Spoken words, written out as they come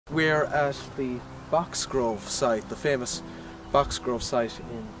We're at the Boxgrove site, the famous Boxgrove site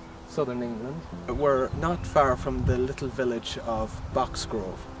in southern England. We're not far from the little village of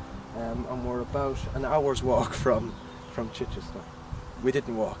Boxgrove, and we're about an hour's walk from Chichester. We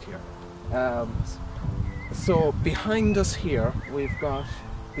didn't walk here. So behind us here we've got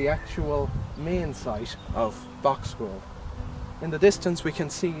the actual main site of Boxgrove. In the distance we can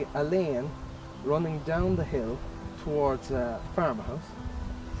see a lane running down the hill towards a farmhouse,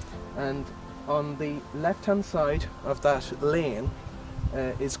 and on the left hand side of that lane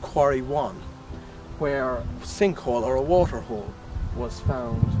is Quarry 1, where a sinkhole or a water hole was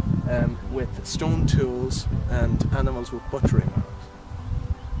found with stone tools and animals with butchery marks.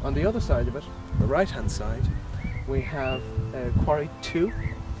 On the other side of it, the right hand side, we have Quarry 2.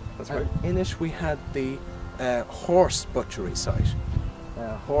 That's right. In it we had the horse butchery site.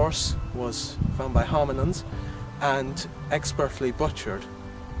 Horse was found by hominins and expertly butchered.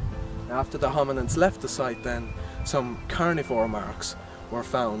 After the hominins left the site, then some carnivore marks were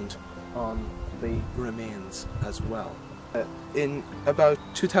found on the remains as well. In about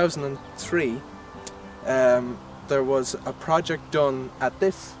 2003 there was a project done at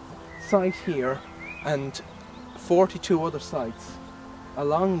this site here and 42 other sites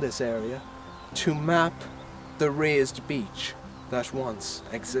along this area to map the raised beach that once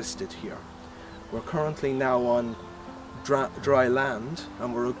existed here. We're currently now on dry land,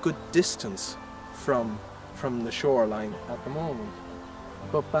 and we're a good distance from the shoreline at the moment.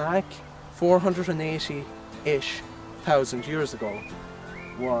 But back 480-ish thousand years ago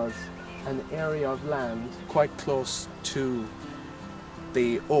was an area of land quite close to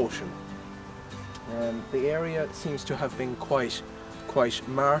the ocean. The area seems to have been quite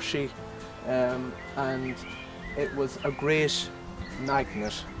marshy, and it was a great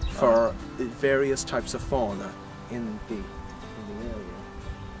magnet for various types of fauna in the area.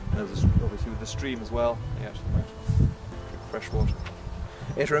 There's obviously with the stream as well. Yeah, fresh water.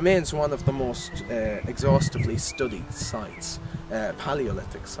 It remains one of the most exhaustively studied sites,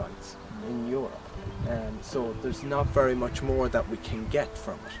 Paleolithic sites in Europe. So there's not very much more that we can get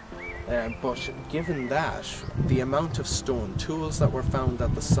from it. But given that, the amount of stone tools that were found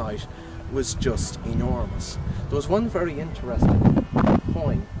at the site was just enormous. There was one very interesting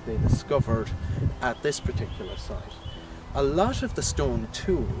point they discovered at this particular site. A lot of the stone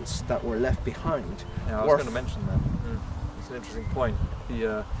tools that were left behind. Yeah, I was going to mention that. It's an interesting point.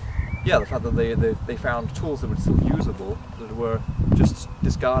 The fact that they found tools that were still usable, that were just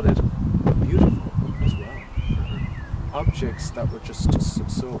discarded. Beautiful as well. Objects that were just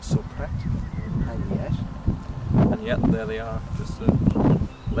so practical, and yet there they are, just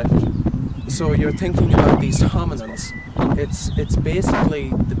left. So you're thinking about these hominins. It's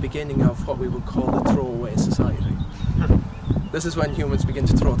basically the beginning of what we would call the throwaway society. This is when humans begin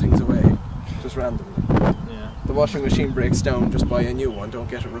to throw things away, just randomly. Yeah. The washing machine breaks down, just buy a new one, don't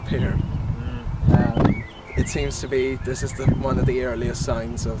get it repaired. It seems to be, this is one of the earliest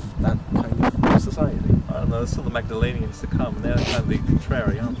signs of that kind of society. I don't know, there's still the Magdalenians to come, and they're kind of the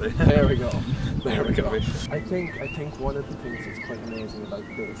contrary, aren't they? There we go. There we go. I think one of the things that's quite amazing about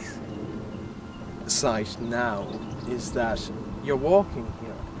this site now is that you're walking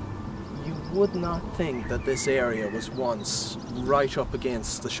here. You would not think that this area was once right up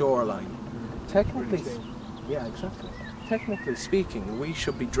against the shoreline. Technically, yeah, exactly. Technically speaking, we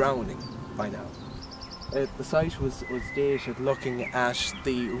should be drowning by now. The site was dated looking at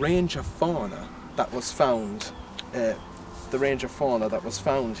the range of fauna that was found. The range of fauna that was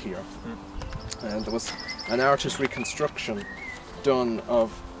found here, and there was an artist reconstruction done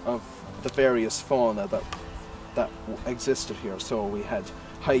of the various fauna that existed here. So we had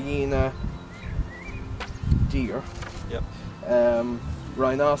hyena, deer, yep.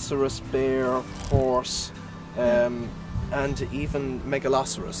 Rhinoceros, bear, horse, and even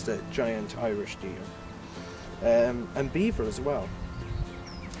Megaloceros, the giant Irish deer. And beaver as well,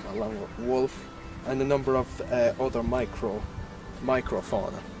 along with wolf and a number of other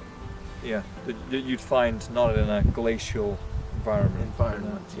microfauna. Yeah, that you'd find not in a glacial environment.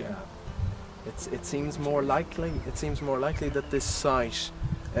 Yeah. It seems more likely. It seems more likely that this site,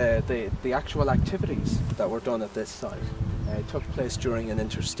 the actual activities that were done at this site, took place during an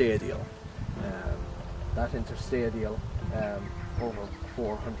interstadial. That interstadial over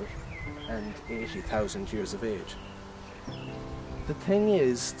 480,000 years of age. The thing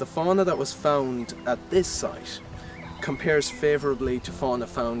is, the fauna that was found at this site compares favourably to fauna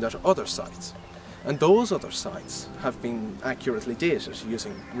found at other sites. And those other sites have been accurately dated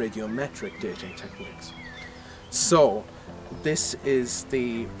using radiometric dating techniques. So, this is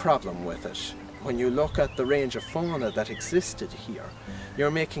the problem with it. when you look at the range of fauna that existed here,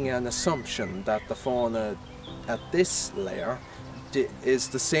 you're making an assumption that the fauna at this layer is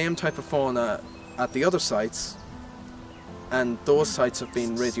the same type of fauna at the other sites, and those sites have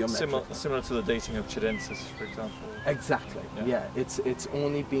been radiometric. Similar to the dating of Chidensis, for example. Exactly, yeah. It's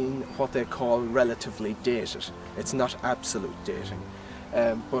only been what they call relatively dated. It's not absolute dating,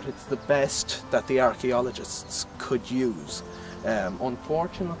 but it's the best that the archaeologists could use.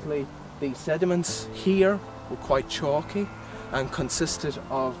 Unfortunately, the sediments here were quite chalky and consisted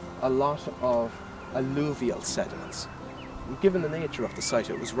of a lot of alluvial sediments. Given the nature of the site,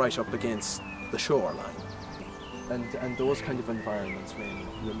 it was right up against the shoreline, and those kind of environments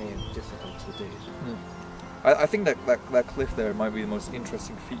remain difficult to date. I think that cliff there might be the most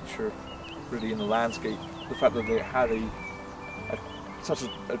interesting feature really in the landscape. The fact that they had such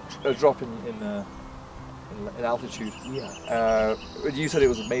a drop in altitude. Yeah. You said it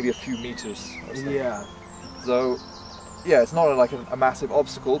was maybe a few meters or so. Yeah. So yeah, it's not like a massive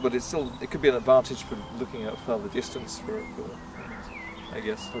obstacle, but it could be an advantage for looking at further distance for I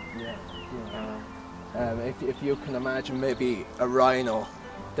guess. But if you can imagine maybe a rhino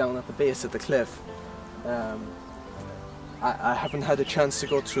down at the base of the cliff. I haven't had a chance to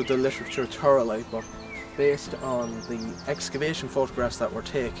go through the literature thoroughly, but based on the excavation photographs that were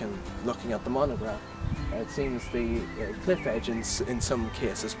taken looking at the monograph, it seems the cliff edge in some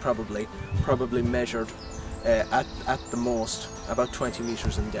cases probably measured at the most about 20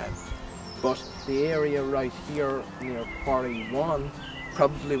 metres in depth. But the area right here near Quarry 1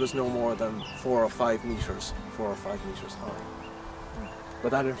 probably was no more than 4 or 5 metres high. But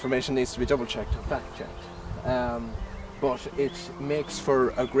that information needs to be double checked and fact checked. But it makes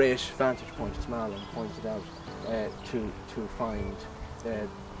for a great vantage point, as Marlon pointed out, to find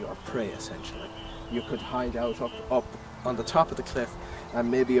your prey essentially. You could hide out up on the top of the cliff,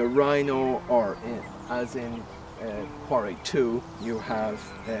 and maybe a rhino, or as in Quarry 2, you have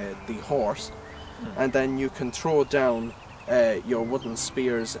the horse, and then you can throw down your wooden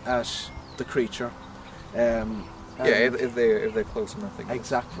spears at the creature. If they're close enough.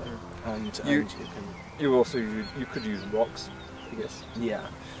 Exactly. And you can. You could use rocks, I guess. Yeah.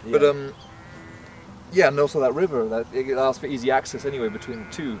 But and also that river that it allows for easy access anyway between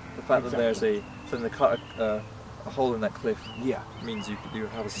the two. The fact that there's they cut a hole in that cliff. Yeah. Means you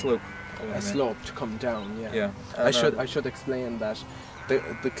have a slope. Slope to come down. Yeah. Yeah. I should explain that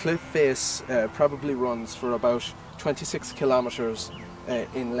the cliff face probably runs for about 26 kilometres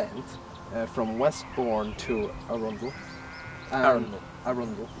in length. From Westbourne to Arundel,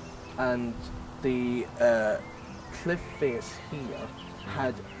 and the cliff face here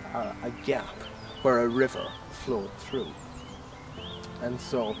had a gap where a river flowed through, and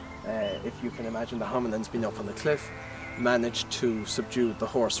so if you can imagine, the hominins being up on the cliff, managed to subdue the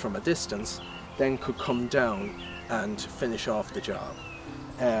horse from a distance, then could come down and finish off the job.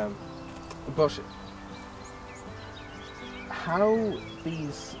 But how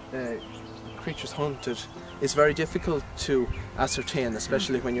these creatures hunted is very difficult to ascertain,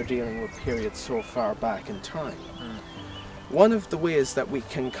 especially when you're dealing with periods so far back in time. One of the ways that we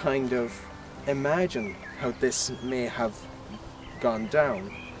can kind of imagine how this may have gone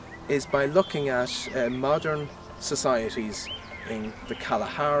down is by looking at modern societies in the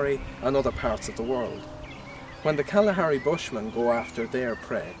Kalahari and other parts of the world. When the Kalahari Bushmen go after their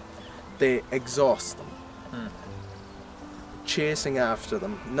prey, they exhaust them. Chasing after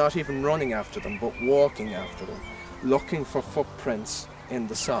them, not even running after them, but walking after them, looking for footprints in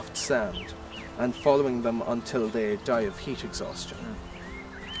the soft sand and following them until they die of heat exhaustion.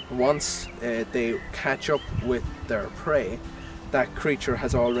 Once they catch up with their prey, that creature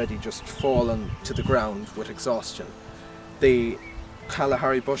has already just fallen to the ground with exhaustion. The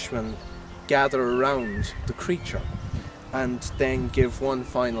Kalahari Bushmen gather around the creature and then give one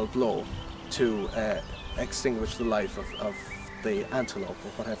final blow to extinguish the life of the antelope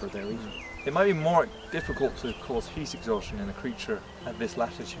or whatever they're eating. It might be more difficult to cause heat exhaustion in a creature at this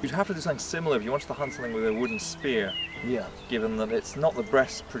latitude. You'd have to do something similar if you wanted to hunt something with a wooden spear. Yeah. Given that it's not the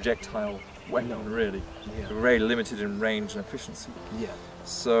best projectile weapon, really. Yeah. They're very limited in range and efficiency. Yeah.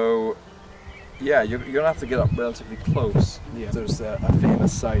 So, yeah, you're going to have to get up relatively close. Yeah. There's a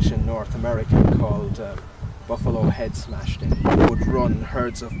famous site in North America called Buffalo Head Smashed In. They would run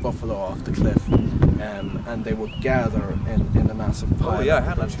herds of buffalo off the cliff, and they would gather in a massive pile. Oh yeah, I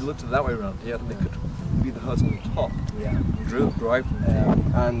hadn't actually looked at it that way around. Yeah, they could be the herds on the top. Yeah, and drive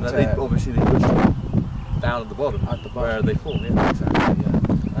them. And they obviously they push them down at the bottom where they fall. Yeah, exactly.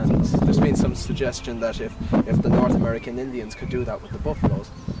 Yeah, and there's been some suggestion that if the North American Indians could do that with the buffaloes,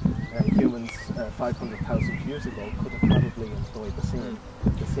 humans 500,000 years ago could have probably employed the same.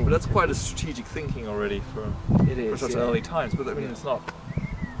 But that's quite a strategic thinking already for such early times. But I mean, it's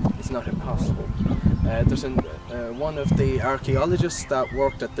not impossible. There's one of the archaeologists that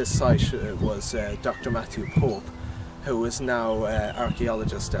worked at this site was Dr. Matthew Pope, who is now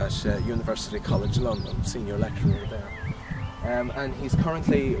archaeologist at University College London, senior lecturer there. And he's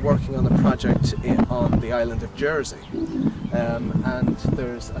currently working on a project on the island of Jersey. And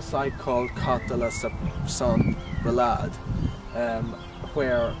there's a site called Côte de la Sainte-Brelade,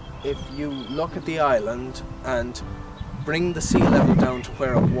 where if you look at the island and bring the sea level down to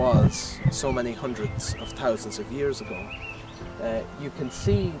where it was so many hundreds of thousands of years ago, you can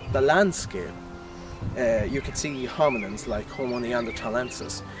see the landscape. You can see hominins like Homo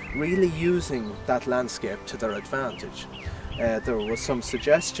neanderthalensis really using that landscape to their advantage. There was some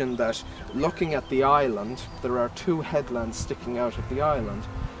suggestion that looking at the island, there are two headlands sticking out of the island,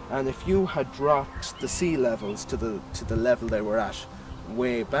 and if you had dropped the sea levels to the level they were at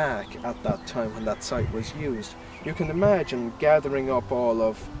way back at that time when that site was used, you can imagine gathering up all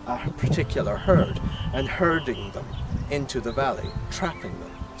of a particular herd and herding them into the valley, trapping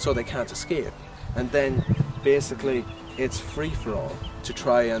them so they can't escape, and then basically it's free for all to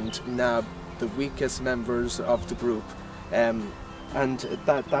try and nab the weakest members of the group.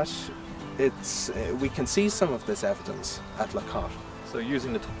 We can see some of this evidence at La Côte. So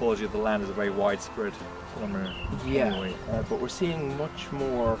using the topology of the land is a very widespread phenomenon. Yeah, anyway. But we're seeing much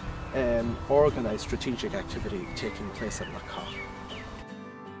more organised strategic activity taking place at La Côte.